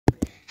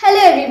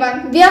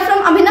everyone. We are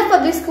from Abhinav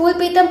Public School,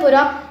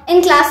 Pitampura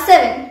in class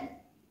 7.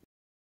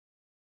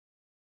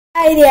 The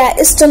idea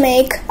is to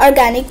make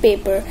organic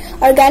paper.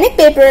 Organic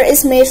paper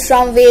is made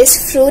from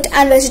waste fruit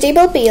and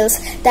vegetable peels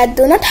that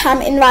do not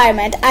harm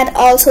environment and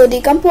also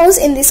decompose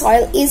in the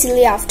soil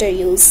easily after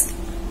use.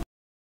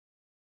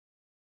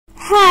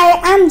 Hi,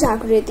 I'm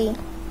Jagriti.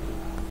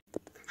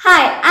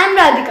 Hi, I'm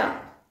Radhika.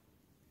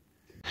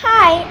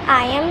 Hi,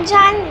 I am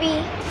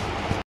Janvi.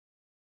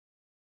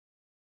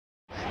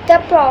 The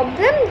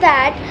problem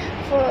that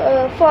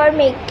for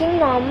making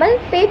normal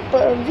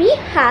paper we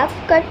have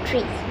cut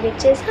trees,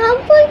 which is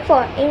harmful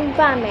for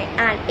environment,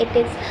 and it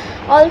is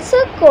also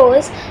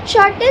cause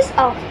shortage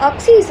of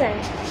oxygen.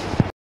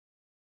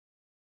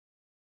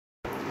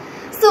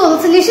 So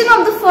the solution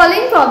of the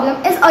following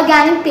problem is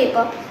organic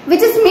paper,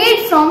 which is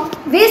made from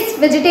waste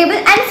vegetable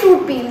and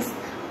fruit peels.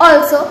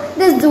 Also,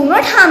 this do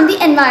not harm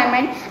the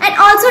environment and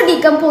also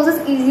decomposes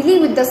easily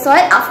with the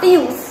soil after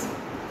use.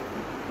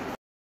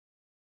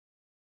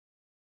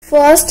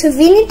 First,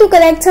 we need to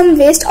collect some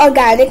waste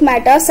organic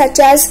matter such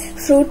as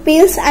fruit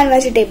peels and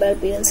vegetable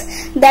peels.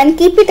 Then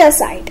keep it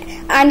aside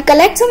and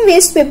collect some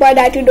waste paper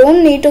that you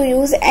don't need to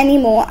use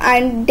anymore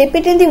and dip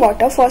it in the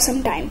water for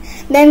some time.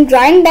 Then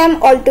grind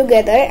them all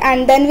together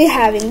and then we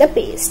have in the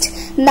paste.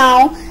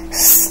 Now,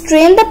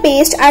 strain the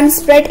paste and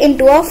spread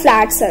into a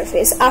flat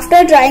surface.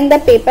 After drying, the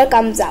paper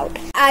comes out.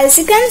 As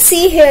you can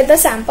see here, the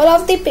sample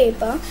of the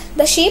paper,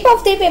 the shape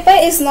of the paper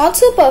is not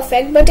so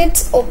perfect, but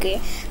it's okay.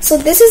 So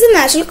this is the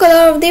natural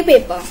color of the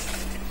paper.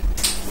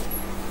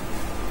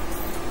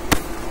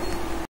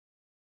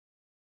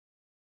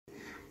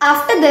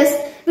 After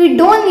this, we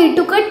don't need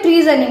to cut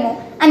trees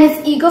anymore, and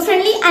it's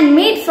eco-friendly and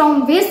made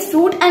from waste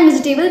fruit and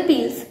vegetable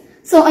peels.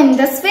 So in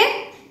this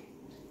way,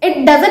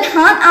 it doesn't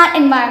harm our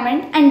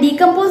environment and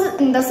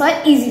decomposes in the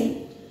soil easily.